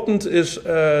very important is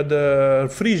the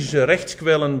Friesische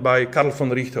Rechtsquellen by Karl von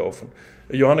Richthofen.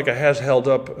 Johanneke has held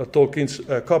up Tolkien's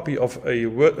copy of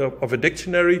a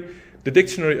dictionary. The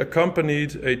dictionary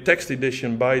accompanied a text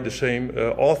edition by the same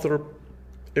author,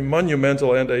 a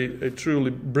monumental and a truly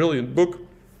brilliant book,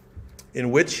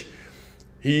 in which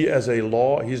he is a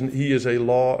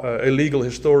legal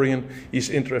historian. He's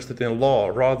interested in law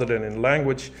rather than in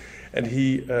language, and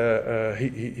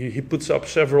he puts up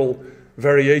several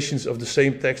variations of the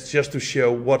same text just to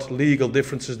show what legal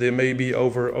differences there may be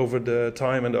over the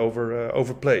time and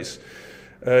over place.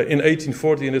 In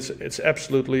 1840, and it's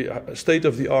absolutely state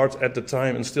of the art at the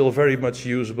time and still very much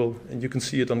usable, and you can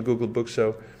see it on Google Books,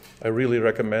 so I really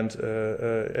recommend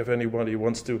if anybody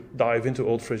wants to dive into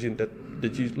Old Frisian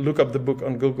that you look up the book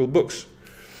on Google Books.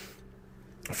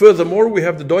 Furthermore, we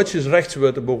have the Deutsches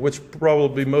Rechtswörterbuch, which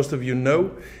probably most of you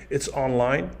know. It's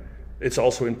online. It's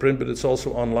also in print, but it's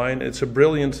also online. It's a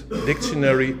brilliant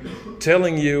dictionary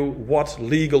telling you what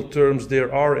legal terms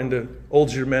there are in the Old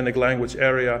Germanic language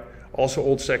area, also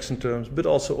Old Saxon terms, but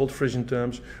also Old Frisian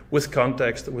terms, with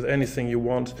context, with anything you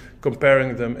want,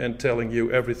 comparing them and telling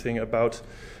you everything about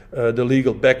the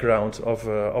legal background of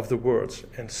the words.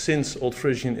 And since Old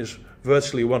Frisian is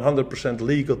virtually 100%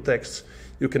 legal texts,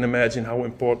 you can imagine how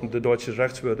important the Deutsches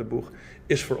Rechtswörterbuch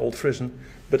is for Old Frisian,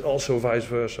 but also vice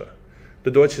versa.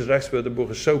 The Deutsches Rechtswörterbuch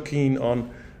is so keen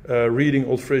on reading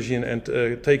Old Frisian and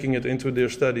taking it into their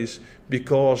studies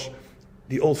because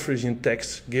the Old Frisian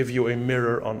texts give you a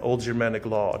mirror on Old Germanic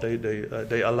law.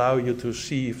 They allow you to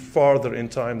see farther in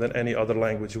time than any other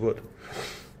language would.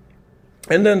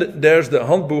 And then there's the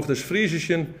Handbuch des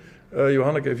Friesischen.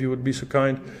 Johanneke, if you would be so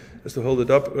kind as to hold it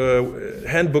up.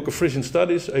 Handbook of Frisian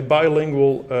Studies, a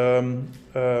bilingual,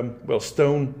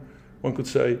 stone, one could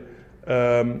say,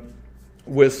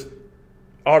 with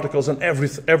articles on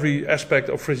every aspect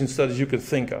of Frisian studies you can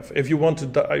think of. If you want to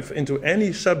dive into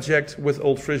any subject with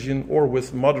Old Frisian or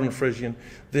with modern Frisian,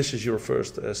 this is your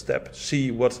first step.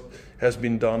 See what has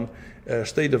been done,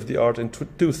 state of the art in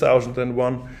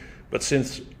 2001. But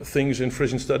since things in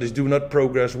Frisian studies do not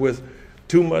progress with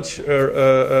too much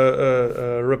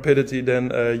rapidity,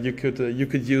 then you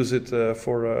could use it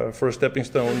for a stepping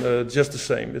stone just the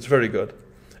same. It's very good,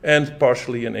 and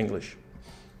partially in English.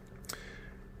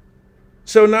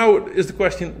 So now is the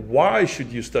question, why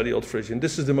should you study Old Frisian?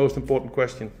 This is the most important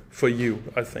question for you,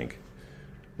 I think.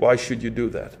 Why should you do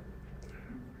that?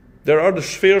 There are the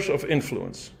spheres of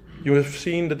influence. You have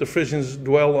seen that the Frisians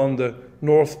dwell on the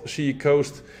North Sea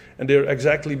coast, and they're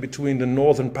exactly between the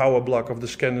northern power block of the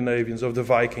Scandinavians, of the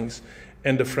Vikings,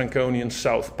 and the Franconian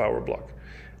south power block.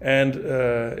 And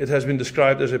it has been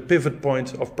described as a pivot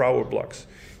point of power blocks.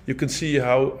 You can see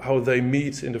how they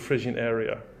meet in the Frisian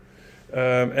area.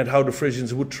 And how the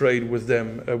Frisians would trade with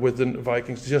them, with the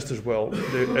Vikings, just as well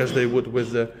as they would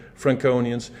with the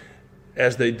Franconians,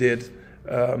 as they did.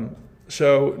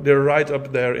 So they're right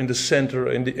up there in the center,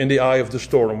 in the eye of the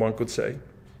storm, one could say.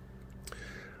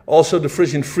 Also, the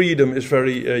Frisian freedom is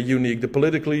very unique.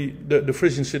 The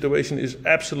Frisian situation is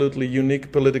absolutely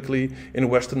unique politically in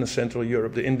Western and Central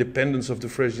Europe. The independence of the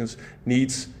Frisians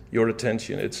needs your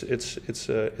attention.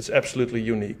 It's absolutely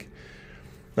unique.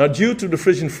 Now, due to the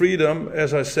Frisian freedom,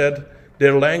 as I said,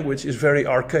 their language is very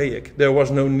archaic. There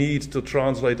was no need to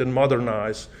translate and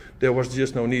modernize. There was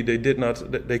just no need.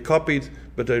 They copied,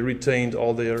 but they retained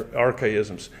all their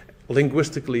archaisms,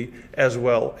 linguistically as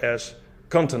well as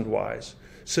content-wise.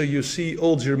 So you see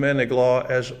Old Germanic law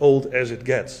as old as it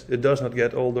gets. It does not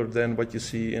get older than what you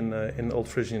see in Old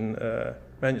Frisian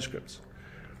manuscripts.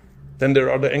 Then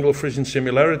there are the Anglo-Frisian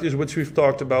similarities, which we've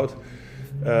talked about.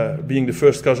 Being the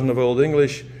first cousin of Old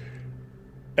English,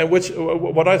 and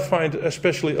what I find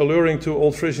especially alluring to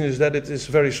Old Frisian is that it is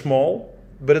very small,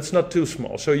 but it's not too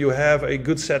small. So you have a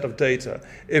good set of data.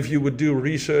 If you would do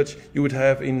research, you would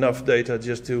have enough data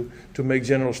just to make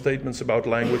general statements about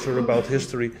language or about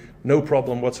history, no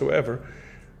problem whatsoever.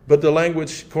 But the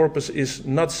language corpus is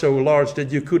not so large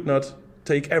that you could not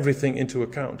take everything into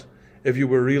account. If you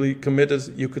were really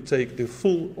committed, you could take the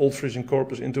full Old Frisian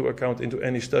corpus into account into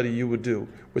any study you would do,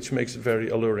 which makes it very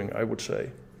alluring, I would say.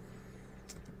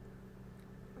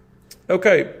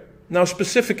 Okay, now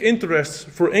specific interests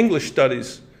for English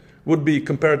studies would be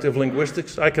comparative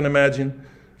linguistics, I can imagine,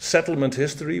 settlement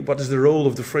history, what is the role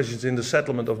of the Frisians in the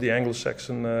settlement of the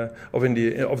Anglo-Saxon,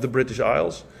 of the British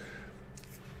Isles,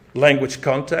 language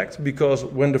contact, because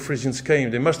when the Frisians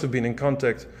came, they must have been in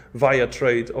contact via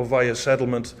trade or via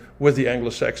settlement with the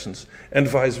Anglo-Saxons, and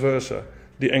vice versa.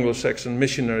 The Anglo-Saxon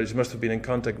missionaries must have been in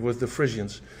contact with the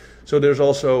Frisians. So there's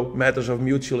also matters of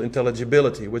mutual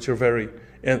intelligibility, which are very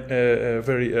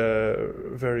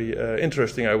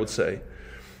interesting, I would say,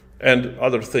 and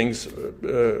other things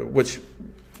which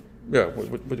I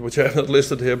have not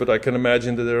listed here, but I can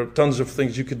imagine that there are tons of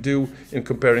things you could do in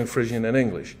comparing Frisian and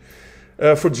English.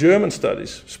 For German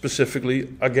studies, specifically,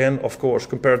 again, of course,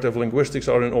 comparative linguistics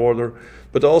are in order,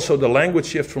 but also the language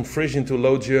shift from Frisian to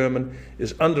Low German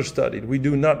is understudied. We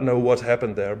do not know what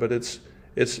happened there, but it's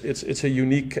a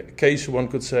unique case, one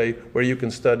could say, where you can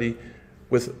study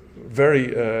with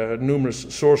very numerous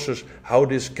sources how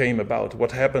this came about,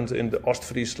 what happened in the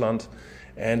Ostfriesland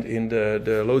and in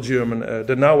the Low German,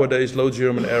 the nowadays Low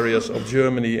German areas of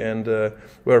Germany, and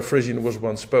where Frisian was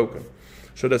once spoken.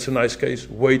 So that's a nice case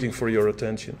waiting for your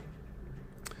attention.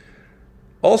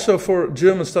 Also for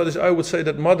German studies, I would say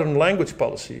that modern language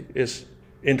policy is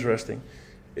interesting.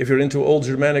 If you're into Old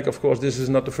Germanic, of course, this is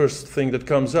not the first thing that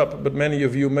comes up, but many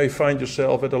of you may find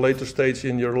yourself at a later stage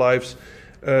in your lives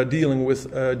dealing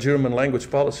with German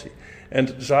language policy. And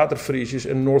Zuid-Frisisch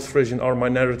and North Frisian are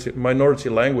minority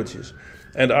languages.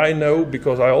 And I know,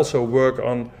 because I also work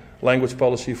on language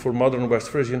policy for modern West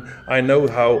Frisian, I know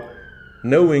how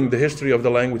knowing the history of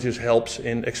the languages helps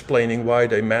in explaining why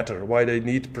they matter, why they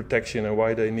need protection, and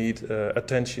why they need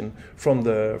attention from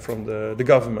the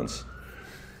governments.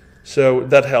 So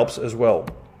that helps as well.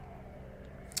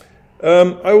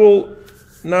 I will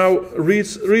now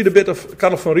read a bit of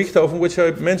Karl von Richthofen, which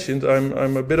I mentioned.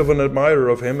 I'm a bit of an admirer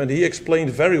of him, and he explained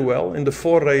very well in the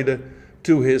voorrede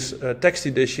to his text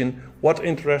edition what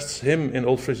interests him in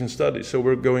Old Frisian studies. So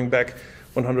we're going back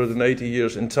 180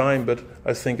 years in time, but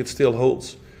I think it still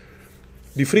holds.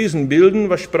 Die Friesen bilden,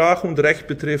 was Sprache und Recht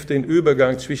betrifft, den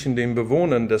Übergang zwischen den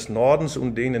Bewohnern des Nordens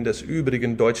und denen des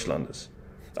übrigen Deutschlandes.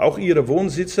 Auch ihre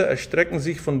Wohnsitze erstrecken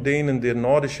sich von denen der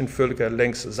nordischen Völker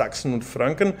längs Sachsen und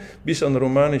Franken bis an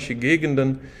romanische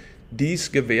Gegenden.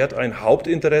 Dies gewährt ein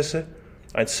Hauptinteresse.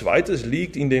 Ein zweites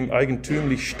liegt in dem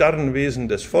eigentümlich starren Wesen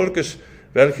des Volkes,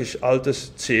 welches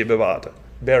Altes zäh bewahrte.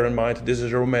 Bear in mind, this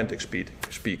is a romantic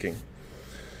speaking.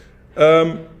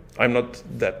 I'm not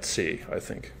that zäh, I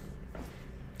think.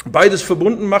 Beides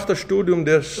verbunden macht das Studium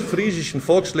des friesischen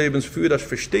Volkslebens für das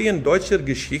Verstehen deutscher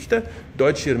Geschichte,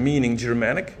 deutscher meaning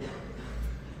Germanic,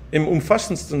 im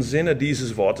umfassendsten Sinne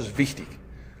dieses Wortes wichtig.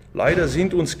 Leider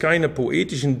sind uns keine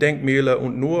poetischen Denkmäler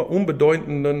und nur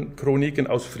unbedeutenden Chroniken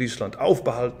aus Friesland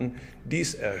aufbehalten.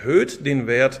 Dies erhöht den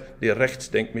Wert der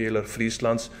Rechtsdenkmäler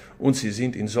Frieslands und sie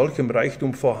sind in solchem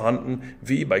Reichtum vorhanden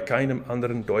wie bei keinem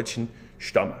anderen deutschen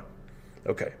Stamme.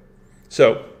 Okay,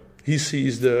 so he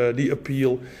sees the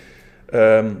appeal.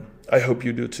 I hope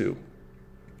you do too.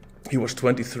 He was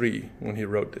 23 when he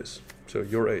wrote this, so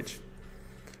your age.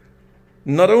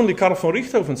 Not only Karl von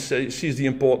Richthofen sees the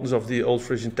importance of the Old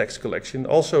Frisian text collection,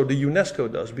 also the UNESCO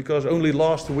does, because only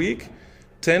last week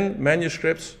 10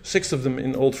 manuscripts, 6 of them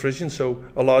in Old Frisian, so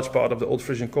a large part of the Old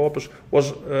Frisian corpus,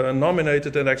 was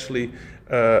nominated and actually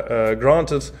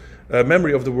granted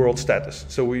Memory of the World status.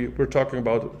 So we're talking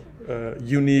about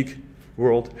unique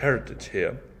world heritage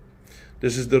here.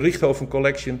 This is the Richthofen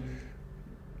collection,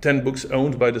 10 books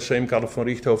owned by the same Karl von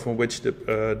Richthofen,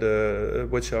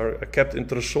 which are kept in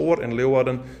Tresor in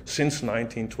Leeuwarden since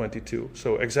 1922.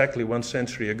 So exactly 1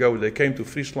 century ago they came to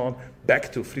Friesland,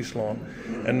 back to Friesland,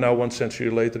 and now 1 century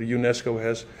later UNESCO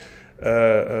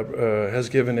has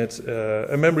given it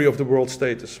a Memory of the World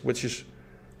status, which is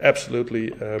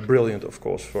absolutely brilliant, of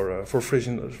course, for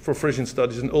Frisian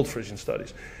studies and Old Frisian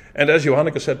studies. And as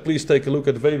Johanneke said, please take a look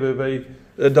at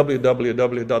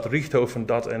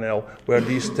www.richthofen.nl, where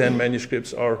these 10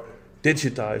 manuscripts are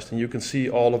digitized, and you can see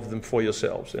all of them for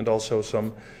yourselves, and also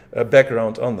some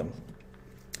background on them.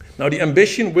 Now, the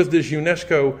ambition with this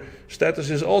UNESCO status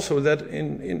is also that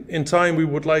in time we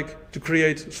would like to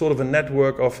create sort of a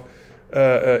network of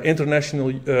an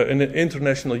international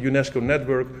UNESCO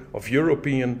network of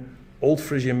European Old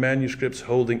Frisian manuscripts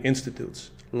holding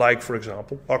institutes, like, for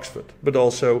example, Oxford, but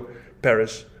also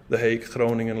Paris, The Hague,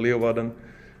 Groningen, Leeuwarden,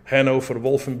 Hanover,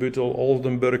 Wolfenbüttel,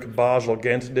 Oldenburg, Basel,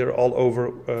 Ghent. They're all over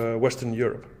Western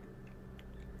Europe.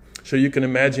 So you can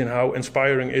imagine how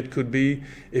inspiring it could be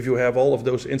if you have all of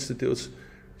those institutes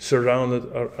surrounded,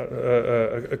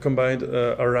 combined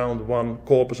around one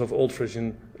corpus of Old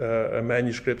Frisian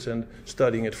manuscripts and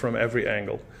studying it from every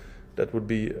angle. That would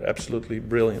be absolutely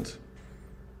brilliant.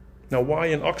 Now, why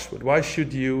in Oxford? Why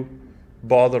should you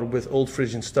bother with Old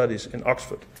Frisian studies in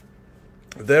Oxford?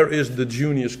 There is the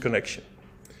Junius connection.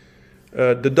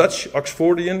 The Dutch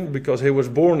Oxfordian, because he was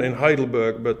born in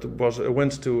Heidelberg but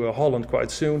went to Holland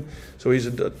quite soon, so he's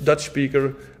a Dutch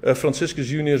speaker. Franciscus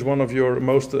Junius, one of your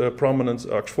most prominent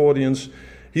Oxfordians,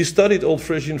 he studied Old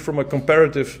Frisian from a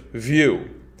comparative view.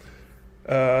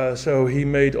 So he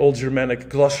made Old Germanic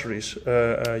glossaries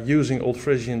using Old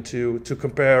Frisian to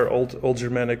compare Old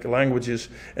Germanic languages,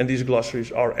 and these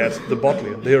glossaries are at the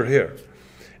Bodleian. They're here.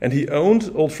 And he owned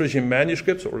Old Frisian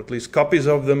manuscripts, or at least copies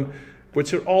of them,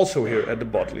 which are also here at the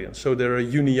Bodleian. So they're a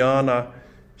Uniana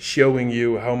showing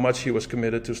you how much he was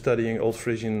committed to studying Old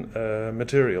Frisian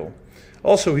material.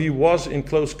 Also, he was in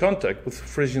close contact with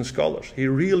Frisian scholars. He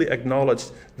really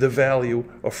acknowledged the value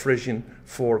of Frisian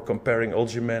for comparing Old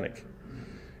Germanic.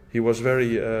 He was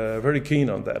very keen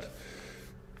on that.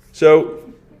 So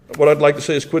what I'd like to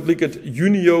say is quid licet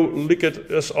junio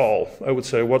licet us all. I would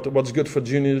say what's good for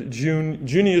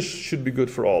juniors should be good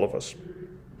for all of us.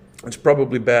 It's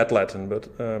probably bad Latin, but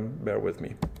bear with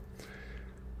me.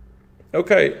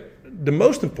 Okay, the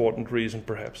most important reason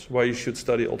perhaps why you should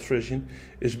study Old Frisian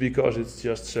is because it's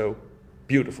just so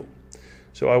beautiful.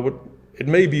 So it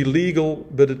may be legal,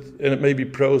 and it may be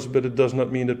prose, but it does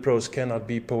not mean that prose cannot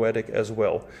be poetic as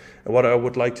well. And what I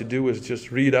would like to do is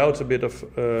just read out a bit of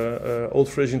Old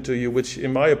Frisian to you, which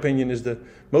in my opinion is the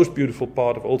most beautiful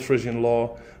part of Old Frisian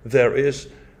law there is.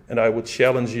 And I would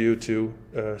challenge you to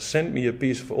send me a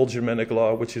piece of Old Germanic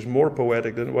law which is more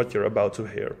poetic than what you're about to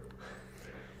hear.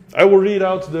 I will read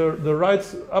out the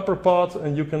right upper part,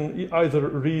 and you can either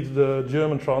read the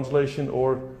German translation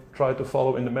or try to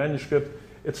follow in the manuscript.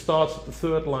 It starts at the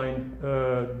third line,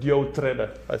 Dio trede.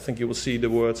 I think you will see the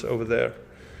words over there.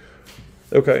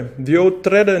 Okay, Dio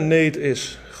trede neet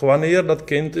is, wanneer dat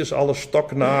kind is alle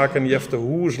stoknaken, jeft de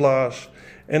hoeslaas,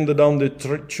 en dan de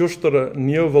tjustere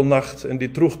nieuwelnacht en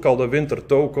die troegkalde winter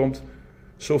toekomt,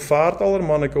 zo vaart aller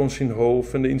manneke om zijn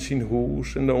hoofd en in zijn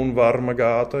hoes en de onwarme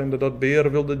gaten en dat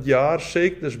beer wil dit jaar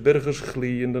zeker des berges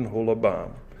glienden holle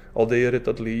baan, al deer het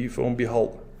dat lief om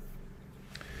behalden.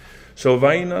 Zo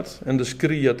wijnat en de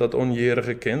skriet dat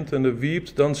onjerige kind en de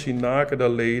wiept dan zijn naken da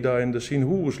leda en de zijn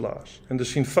hoeslaas en de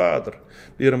zijn vader,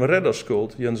 die hem redder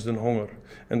schuld jens den honger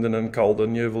en den kalde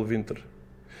nieuwelwinter.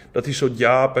 Dat hij zo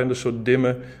jaap en zo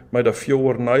dimme, maar dat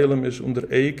fjoor nijlem is onder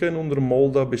eken en onder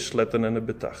molda besletten en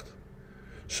betacht.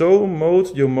 Zo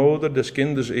moot je moeder des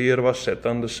kindes eer was zet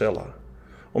aan de cella.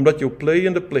 Omdat je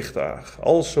pleiende plicht aag,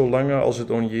 al zo lange als het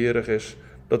onjerig is,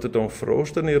 dat het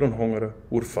onvroosten neer en hongeren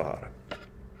oervaren.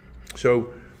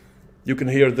 So, you can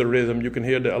hear the rhythm, you can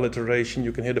hear the alliteration,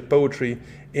 you can hear the poetry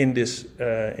in this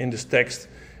text.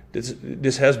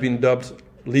 This has been dubbed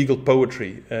legal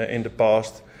poetry in the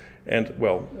past. And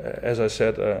well, as I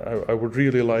said, I would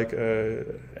really like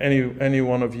any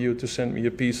one of you to send me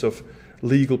a piece of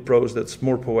legal prose that's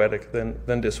more poetic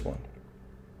than this one.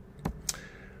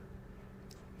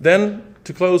 Then,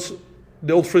 to close,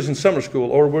 the Old Frisian Summer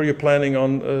School, or were you planning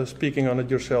on speaking on it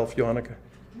yourself, Johanneke?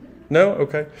 No?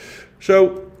 Okay.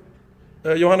 So,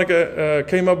 Johanneke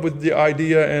came up with the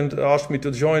idea and asked me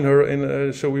to join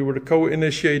her, so we were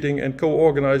co-initiating and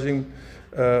co-organizing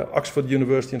Oxford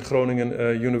University and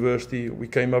Groningen University. We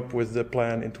came up with the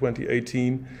plan in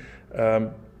 2018,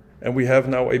 and we have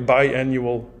now a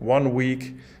biannual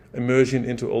 1-week immersion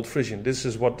into Old Frisian. This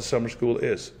is what the summer school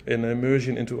is, an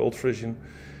immersion into Old Frisian.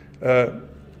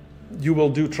 You will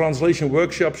do translation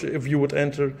workshops if you would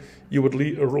enter. You would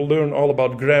learn all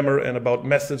about grammar and about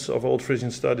methods of Old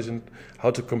Frisian studies and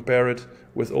how to compare it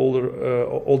with older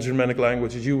Old Germanic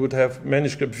languages. You would have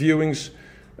manuscript viewings,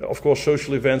 of course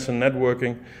social events and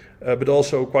networking, but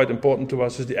also quite important to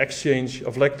us is the exchange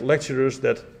of lecturers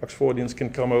that Oxfordians can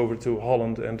come over to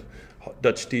Holland and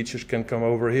Dutch teachers can come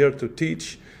over here to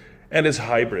teach. And it's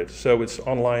hybrid, so it's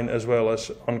online as well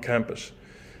as on campus.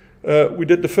 We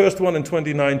did the first one in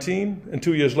 2019, and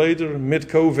 2 years later,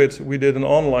 mid-COVID, we did an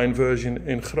online version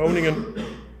in Groningen.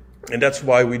 And that's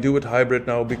why we do it hybrid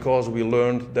now, because we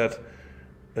learned that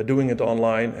doing it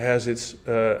online has its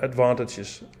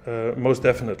advantages, most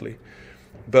definitely.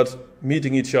 But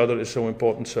meeting each other is so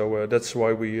important, so that's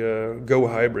why we go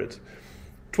hybrid.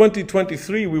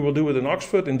 2023, we will do it in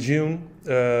Oxford in June,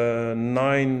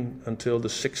 9 until the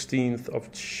 16th of,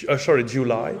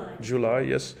 July,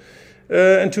 yes.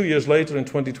 And 2 years later, in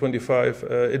 2025,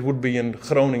 it would be in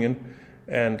Groningen.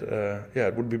 And yeah,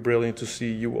 it would be brilliant to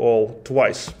see you all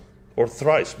twice, or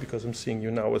thrice, because I'm seeing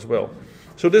you now as well.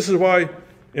 So this is why,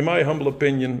 in my humble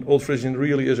opinion, Old Frisian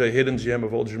really is a hidden gem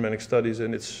of Old Germanic studies,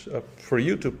 and it's up for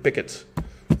you to pick it.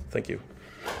 Thank you.